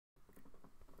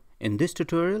In this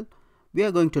tutorial, we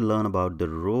are going to learn about the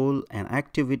role and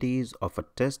activities of a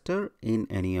tester in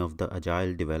any of the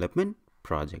Agile development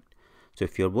project. So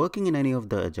if you're working in any of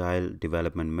the Agile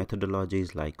development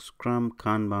methodologies like Scrum,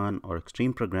 Kanban, or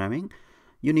Extreme Programming,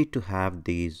 you need to have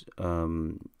these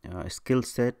the skill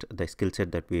set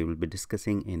that we will be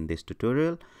discussing in this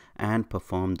tutorial, and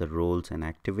perform the roles and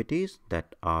activities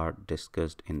that are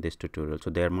discussed in this tutorial. So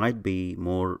there might be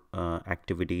more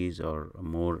activities or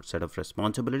more set of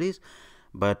responsibilities,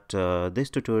 but this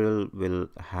tutorial will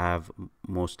have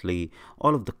mostly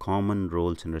all of the common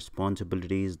roles and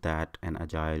responsibilities that an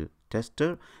Agile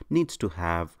tester needs to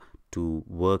have to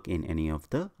work in any of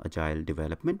the Agile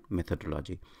development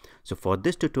methodology. So for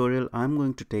this tutorial, I'm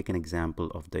going to take an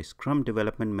example of the Scrum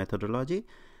development methodology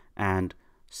and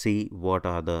see what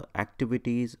are the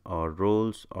activities or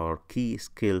roles or key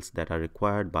skills that are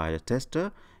required by a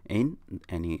tester in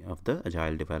any of the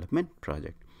Agile development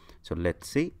project. So let's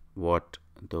see what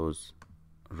those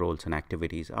roles and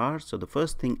activities are. So the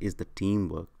first thing is the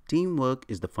teamwork. Teamwork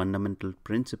is the fundamental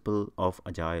principle of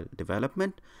Agile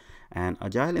development, and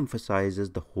Agile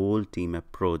emphasizes the whole team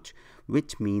approach,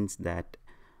 which means that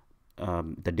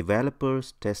the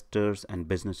developers, testers, and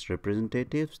business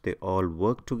representatives, they all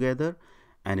work together,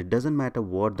 and it doesn't matter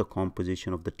what the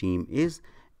composition of the team is.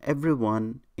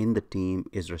 Everyone in the team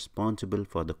is responsible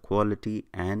for the quality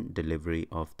and delivery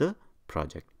of the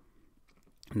project.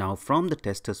 Now, from the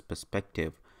tester's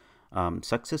perspective,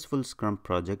 successful Scrum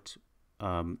projects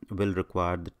will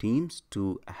require the teams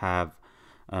to have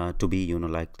to be,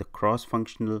 like the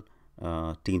cross-functional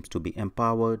teams, to be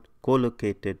empowered,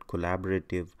 co-located,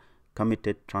 collaborative,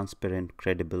 committed, transparent,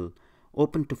 credible,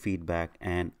 open to feedback,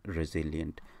 and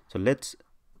resilient. So let's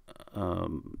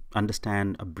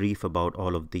understand a brief about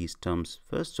all of these terms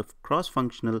first. So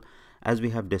cross-functional, as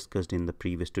we have discussed in the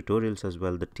previous tutorials as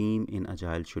well, the team in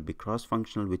Agile should be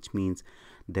cross-functional, which means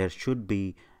there should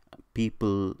be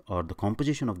people, or the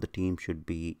composition of the team should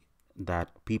be that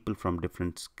people from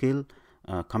different skill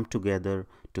come together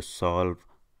to solve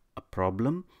a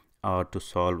problem, or to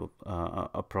solve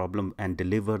a problem and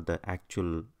deliver the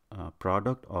actual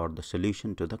product or the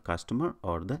solution to the customer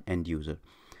or the end user.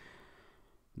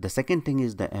 The second thing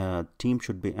is the team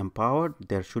should be empowered.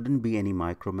 There shouldn't be any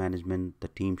micromanagement. The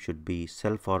team should be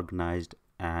self-organized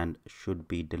and should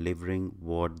be delivering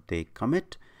what they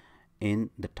commit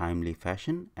in the timely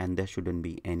fashion, and there shouldn't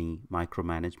be any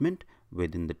micromanagement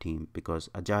within the team, because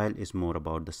Agile is more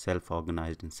about the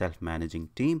self-organized and self-managing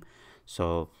team.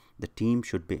 So the team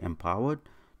should be empowered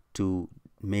to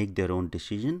make their own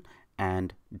decision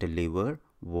and deliver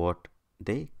what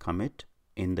they commit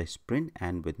in the sprint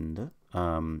and within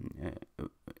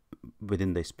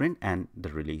the sprint and the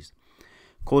release.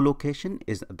 Co-location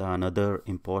is another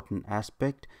important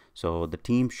aspect. So the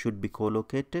team should be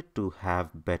co-located to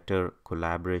have better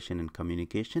collaboration and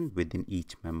communication within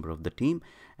each member of the team.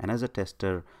 And as a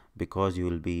tester, because you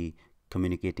will be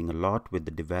communicating a lot with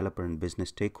the developer and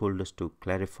business stakeholders to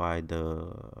clarify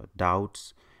the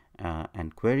doubts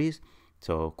and queries,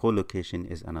 so co-location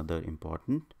is another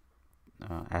important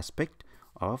aspect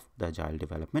of the Agile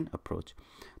development approach.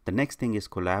 The next thing is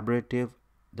collaborative.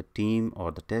 The team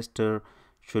or the tester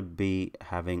should be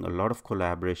having a lot of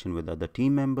collaboration with other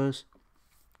team members,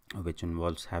 which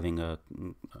involves having a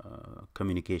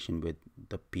communication with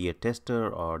the peer tester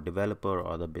or developer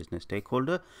or the business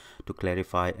stakeholder to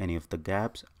clarify any of the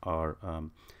gaps, or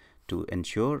to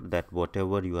ensure that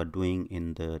whatever you are doing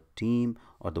in the team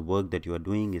or the work that you are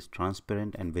doing is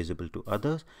transparent and visible to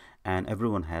others, and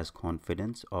everyone has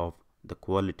confidence of the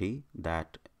quality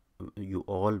that you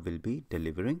all will be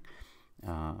delivering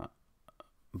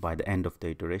by the end of the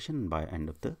iteration, by end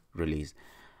of the release.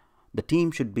 The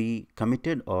team should be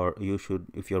committed, or you should,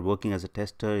 if you're working as a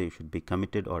tester, you should be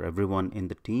committed, or everyone in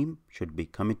the team should be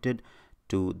committed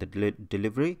to the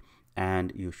delivery,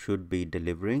 and you should be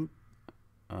delivering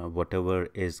whatever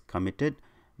is committed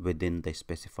within the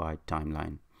specified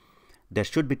timeline. There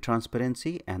should be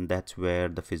transparency, and that's where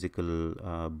the physical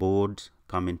boards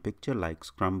come in picture, like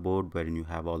Scrum board, wherein you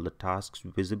have all the tasks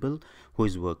visible, who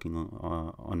is working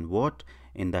on what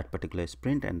in that particular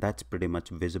sprint, and that's pretty much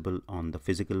visible on the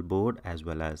physical board as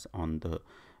well as on the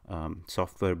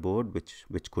software board,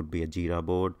 which could be a Jira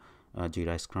board,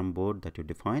 Jira Scrum board that you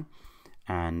define,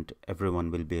 and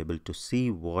everyone will be able to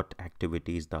see what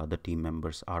activities the other team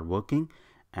members are working,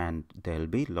 and there will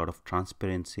be a lot of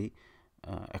transparency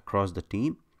across the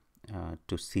team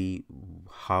to see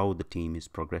how the team is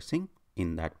progressing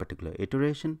in that particular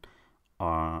iteration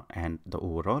and the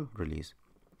overall release.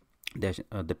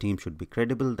 The team should be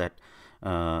credible, that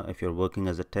if you're working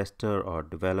as a tester or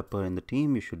developer in the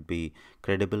team, you should be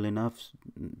credible enough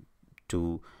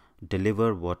to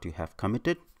deliver what you have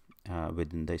committed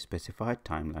within the specified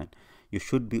timeline. You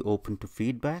should be open to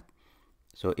feedback.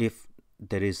 So if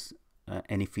there is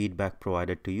any feedback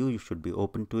provided to you, you should be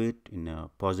open to it in a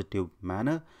positive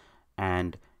manner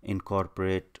and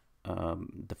incorporate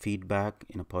the feedback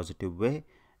in a positive way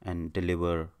and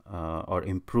deliver or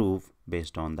improve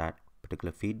based on that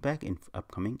particular feedback in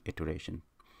upcoming iteration.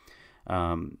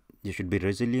 You should be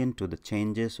resilient to the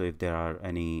changes. So if there are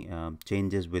any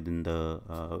changes within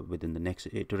the next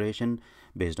iteration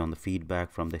based on the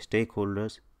feedback from the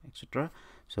stakeholders, etc.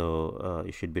 So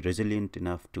you should be resilient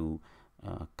enough to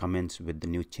commence with the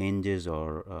new changes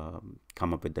or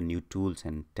come up with the new tools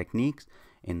and techniques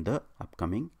in the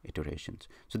upcoming iterations.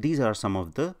 So these are some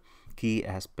of the key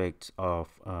aspects of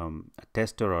a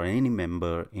tester or any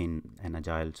member in an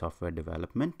agile software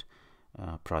development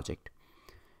project.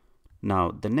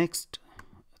 Now the next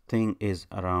thing is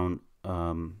around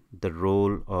the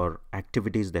role or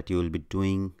activities that you will be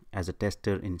doing as a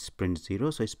tester in sprint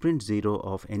 0. So sprint 0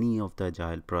 of any of the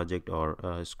agile project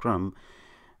or scrum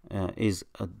is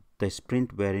the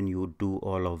sprint wherein you do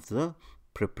all of the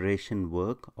preparation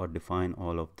work or define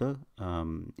all of the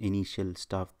initial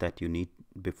stuff that you need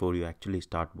before you actually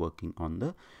start working on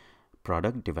the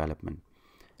product development.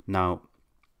 Now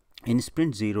in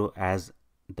sprint 0, as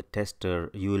the tester,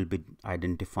 you will be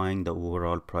identifying the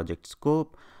overall project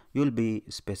scope, you will be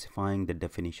specifying the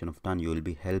definition of done, you will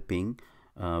be helping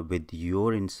with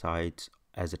your insights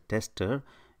as a tester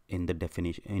in the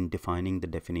defining the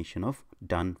definition of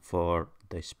done for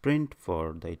the sprint,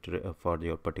 for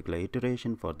your particular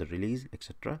iteration, for the release,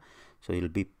 etc. So you'll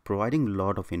be providing a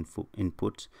lot of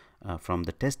inputs from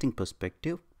the testing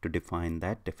perspective to define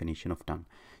that definition of done.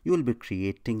 You will be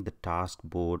creating the task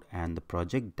board and the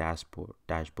project dashboard.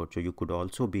 So you could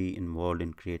also be involved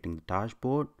in creating the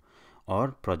dashboard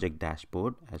or project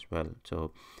dashboard as well.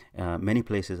 So many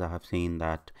places I have seen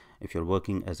that if you're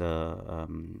working as a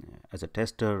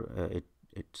tester,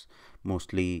 it's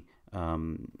mostly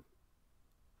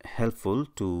helpful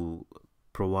to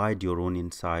provide your own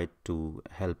insight to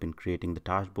help in creating the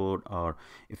dashboard, or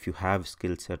if you have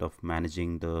skill set of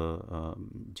managing the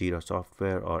Jira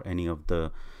software or any of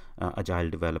the agile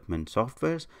development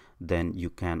softwares, then you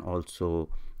can also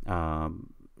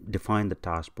define the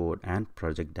task board and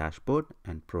project dashboard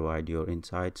and provide your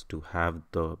insights to have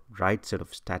the right set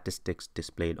of statistics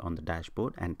displayed on the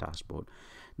dashboard and task board.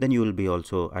 Then you will be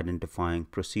also identifying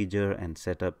procedure and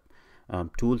setup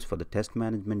tools for the test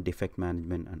management, defect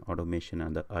management, and automation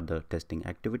and the other testing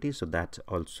activities. So that's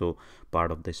also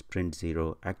part of the sprint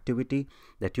 0 activity,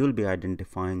 that you will be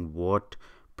identifying what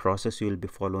process you will be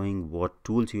following, what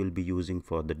tools you will be using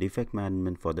for the defect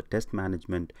management, for the test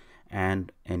management,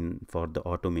 and for the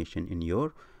automation in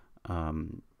your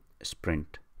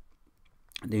sprint.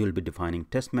 You will be defining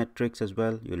test metrics as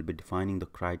well. You will be defining the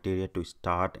criteria to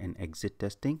start and exit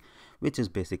testing, which is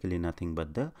basically nothing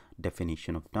but the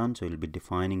definition of done. So you'll be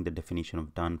defining the definition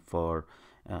of done for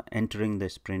entering the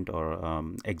sprint or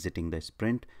exiting the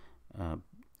sprint,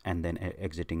 and then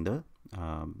exiting the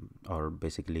or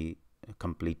basically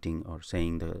completing or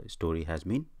saying the story has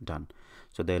been done.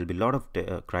 So there will be a lot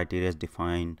of criteria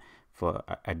defined for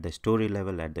at the story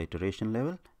level, at the iteration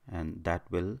level, and that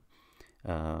will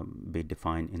be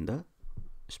defined in the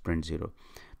sprint 0.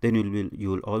 Then you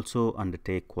will also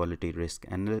undertake quality risk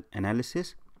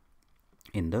analysis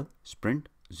in the sprint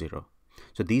 0.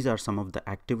 So these are some of the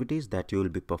activities that you will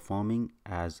be performing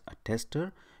as a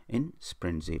tester in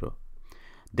sprint 0.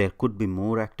 There could be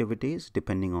more activities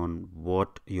depending on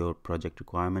what your project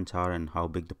requirements are and how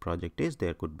big the project is.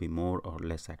 There could be more or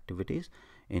less activities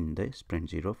in the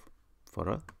sprint 0 for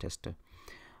a tester.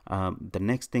 The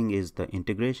next thing is the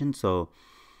integration. So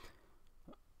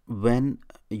when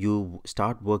you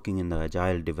start working in the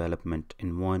agile development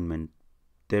environment,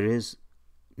 there is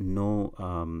no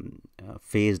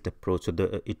phased approach.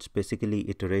 So it's basically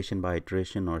iteration by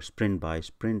iteration or sprint by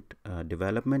sprint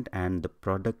development, and the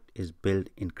product is built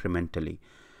incrementally.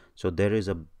 So there is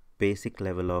a basic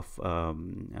level of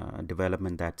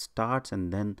development that starts,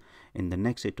 and then in the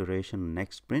next iteration,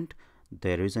 next sprint,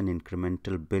 there is an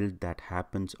incremental build that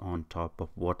happens on top of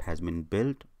what has been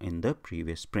built in the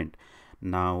previous sprint.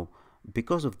 Now,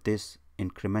 because of this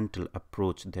incremental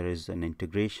approach, there is an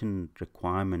integration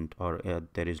requirement, or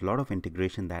there is a lot of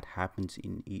integration that happens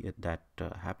in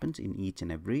each and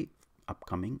every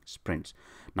upcoming sprints.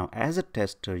 Now, as a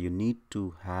tester, you need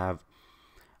to have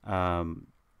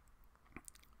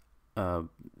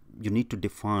you need to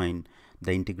define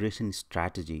the integration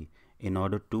strategy in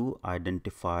order to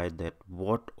identify that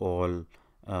what all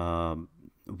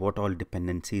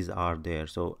dependencies are there.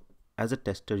 So as a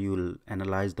tester, you will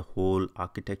analyze the whole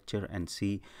architecture and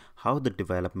see how the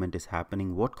development is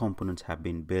happening, what components have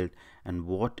been built, and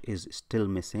what is still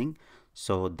missing.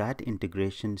 So that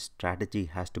integration strategy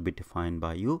has to be defined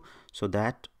by you, so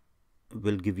that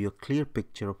will give you a clear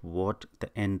picture of what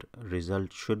the end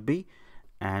result should be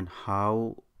and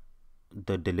how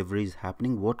the delivery is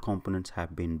happening, what components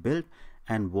have been built,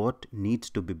 and what needs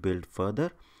to be built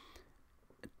further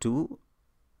to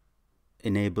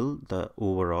enable the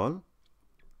overall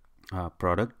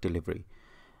product delivery.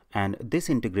 And this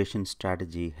integration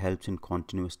strategy helps in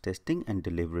continuous testing and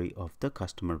delivery of the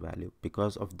customer value.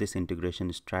 Because of this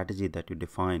integration strategy that you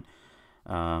define,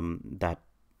 that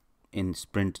in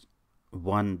sprint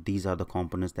 1 these are the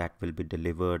components that will be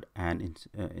delivered, and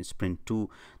in sprint 2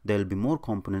 there will be more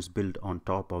components built on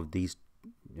top of these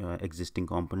existing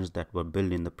components that were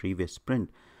built in the previous sprint,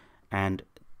 and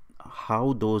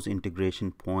how those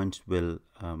integration points will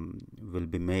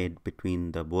be made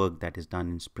between the work that is done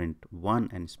in sprint 1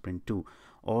 and sprint 2.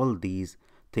 All these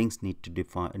things need to be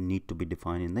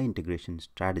defined in the integration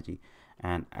strategy,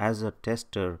 and as a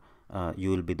tester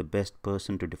you will be the best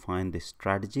person to define this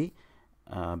strategy,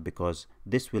 because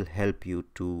this will help you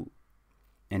to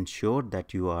ensure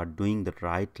that you are doing the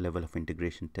right level of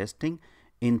integration testing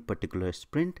in particular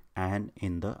sprint and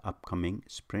in the upcoming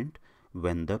sprint,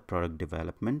 when the product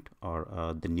development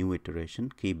or the new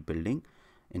iteration keep building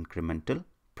incremental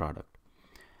product.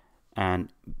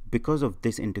 And because of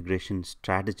this integration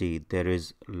strategy, there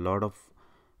is a lot of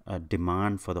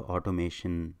demand for the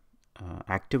automation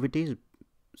activities.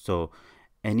 So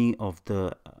any of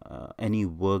the any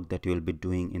work that you will be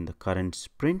doing in the current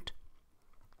sprint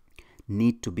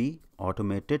need to be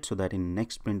automated, so that in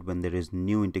next sprint, when there is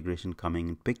new integration coming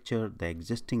in picture, the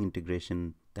existing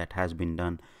integration that has been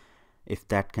done, if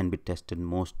that can be tested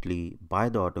mostly by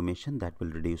the automation, that will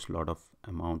reduce a lot of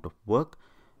amount of work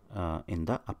in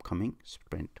the upcoming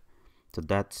sprint. So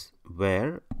that's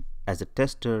where, as a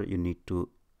tester, you need to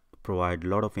provide a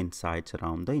lot of insights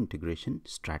around the integration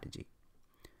strategy.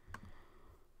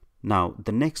 Now,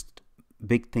 the next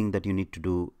big thing that you need to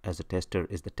do as a tester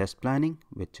is the test planning,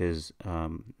 which is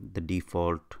the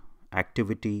default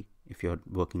activity if you're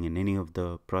working in any of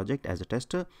the project as a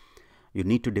tester. You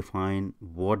need to define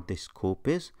what the scope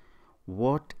is,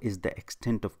 what is the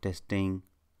extent of testing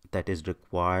that is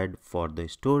required for the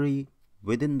story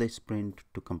within the sprint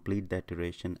to complete the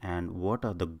iteration, and what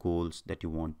are the goals that you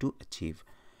want to achieve.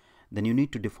 Then you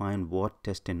need to define what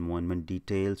test environment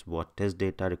details, what test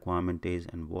data requirement is,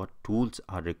 and what tools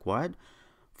are required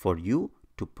for you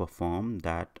to perform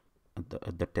that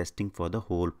the testing for the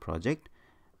whole project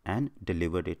and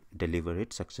deliver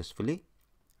it successfully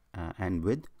and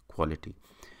with quality.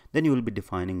 Then you will be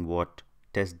defining what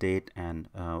test date and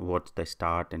what the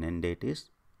start and end date is,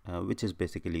 which is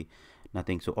basically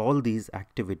nothing. So all these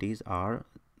activities are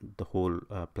the whole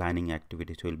planning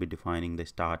activity. So you'll be defining the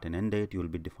start and end date. You will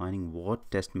be defining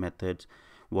what test methods,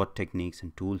 what techniques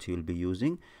and tools you will be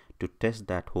using to test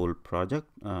that whole product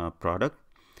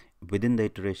within the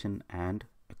iteration and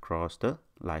across the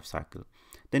life cycle.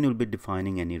 Then you'll be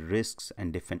defining any risks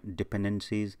and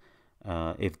dependencies,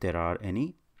 if there are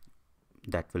any,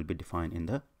 that will be defined in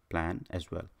the plan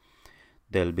as well.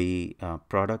 There'll be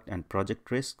product and project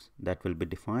risks that will be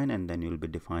defined, and then you'll be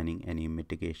defining any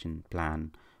mitigation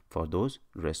plan for those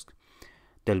risks.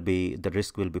 The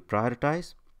risk will be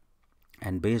prioritized,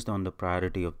 and based on the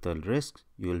priority of the risks,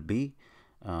 you will be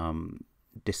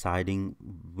deciding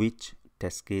which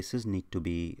test cases need to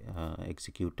be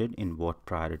executed in what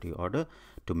priority order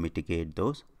to mitigate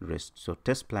those risks. So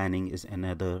test planning is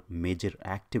another major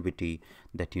activity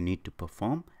that you need to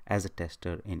perform as a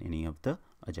tester in any of the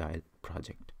Agile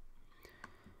project.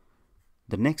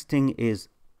 The next thing is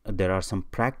there are some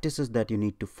practices that you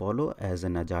need to follow as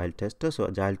an Agile tester. So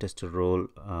Agile tester role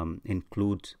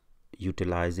includes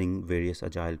utilizing various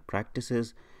Agile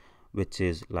practices, which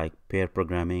is like pair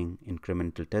programming,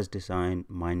 incremental test design,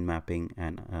 mind mapping,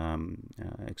 and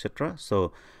etc.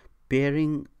 So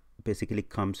pairing basically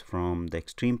comes from the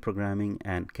extreme programming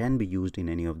and can be used in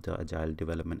any of the Agile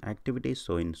development activities.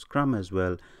 So in Scrum as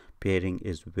well, pairing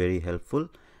is very helpful.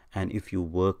 And if you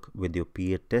work with your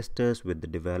peer testers, with the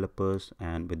developers,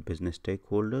 and with business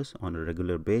stakeholders on a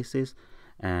regular basis,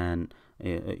 and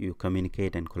you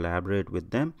communicate and collaborate with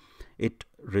them, it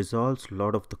resolves a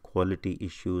lot of the quality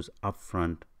issues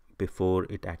upfront before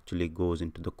it actually goes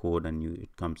into the code and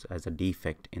it comes as a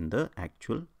defect in the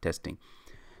actual testing.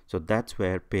 So that's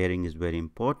where pairing is very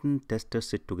important. Testers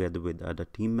sit together with other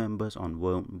team members on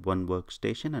one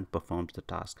workstation and performs the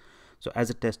task. So as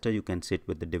a tester, you can sit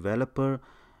with the developer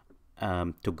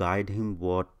to guide him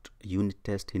what unit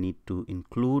test he need to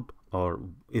include or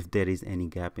if there is any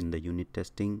gap in the unit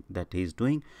testing that he is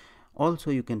doing.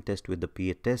 Also, you can test with the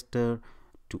peer tester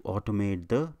to automate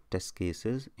the test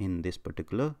cases in this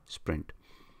particular sprint.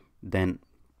 Then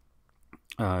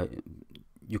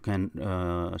you can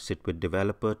sit with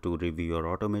developer to review your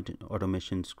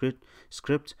automation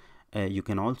scripts. You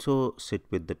can also sit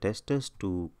with the testers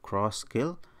to cross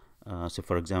skill. So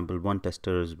for example, one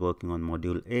tester is working on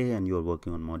module A and you're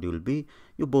working on module B.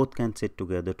 You both can sit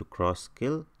together to cross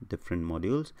skill different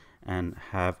modules and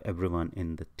have everyone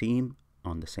in the team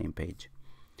on the same page.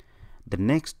 The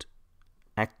next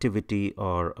activity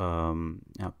or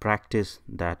practice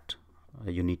that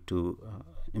you need to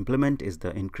implement is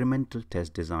the incremental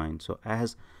test design. So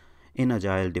as in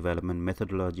agile development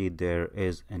methodology, there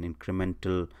is an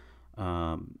incremental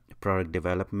product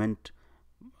development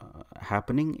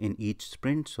happening in each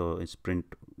sprint. So in sprint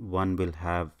 1 will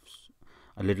have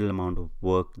a little amount of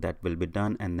work that will be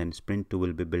done, and then sprint 2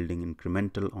 will be building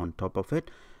incremental on top of it.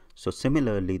 So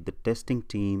similarly, the testing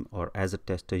team or as a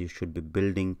tester, you should be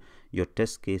building your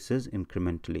test cases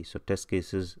incrementally. So test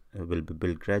cases will be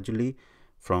built gradually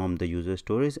from the user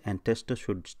stories, and testers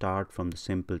should start from the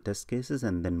simple test cases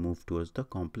and then move towards the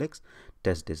complex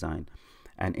test design.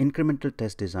 And incremental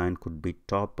test design could be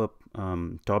top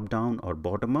down or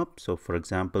bottom up. So for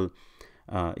example,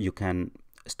 you can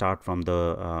start from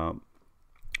the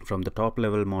top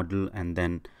level model and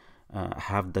then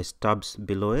have the stubs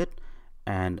below it,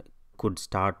 and could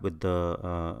start with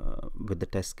the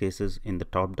test cases in the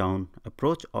top down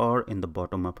approach, or in the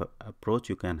bottom up approach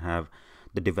you can have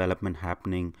the development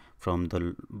happening from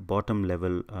the bottom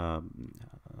level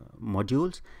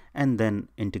modules, and then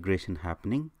integration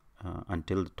happening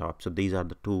until the top. So these are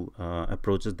the two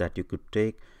approaches that you could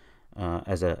take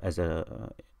as a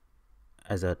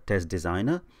test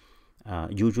designer.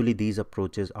 Usually these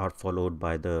approaches are followed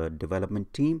by the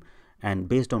development team, and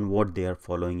based on what they are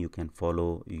following, you can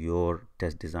follow your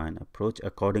test design approach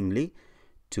accordingly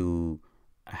to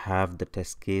have the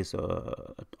test case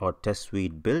or test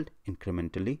suite built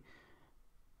incrementally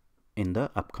in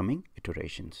the upcoming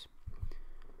iterations.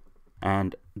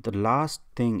 And the last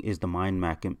thing is the mind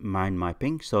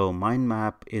mapping. So mind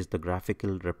map is the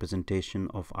graphical representation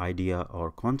of idea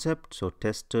or concept. So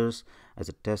testers, as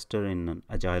a tester in an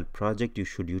agile project, you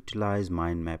should utilize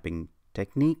mind mapping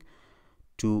technique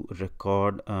to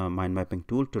record mind mapping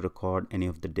tool to record any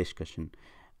of the discussion.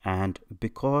 And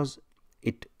because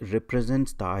it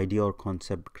represents the idea or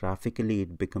concept graphically,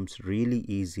 it becomes really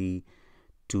easy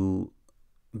to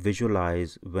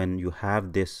visualize when you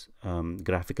have this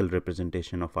graphical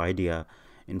representation of idea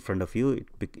in front of you.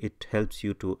 It helps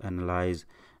you to analyze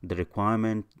the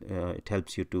requirement. It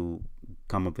helps you to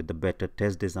come up with a better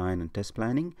test design and test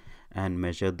planning, and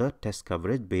measure the test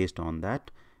coverage based on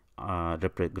that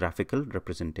graphical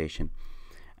representation.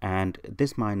 And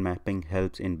this mind mapping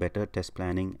helps in better test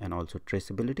planning and also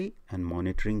traceability and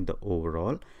monitoring the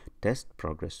overall test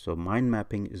progress. So mind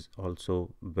mapping is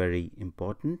also very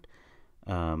important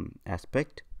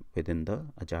aspect within the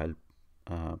agile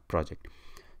project.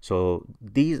 So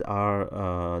these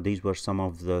were some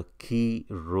of the key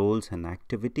roles and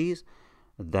activities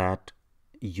that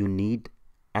you need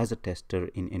as a tester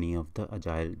in any of the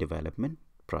agile development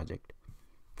project.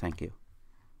 Thank you.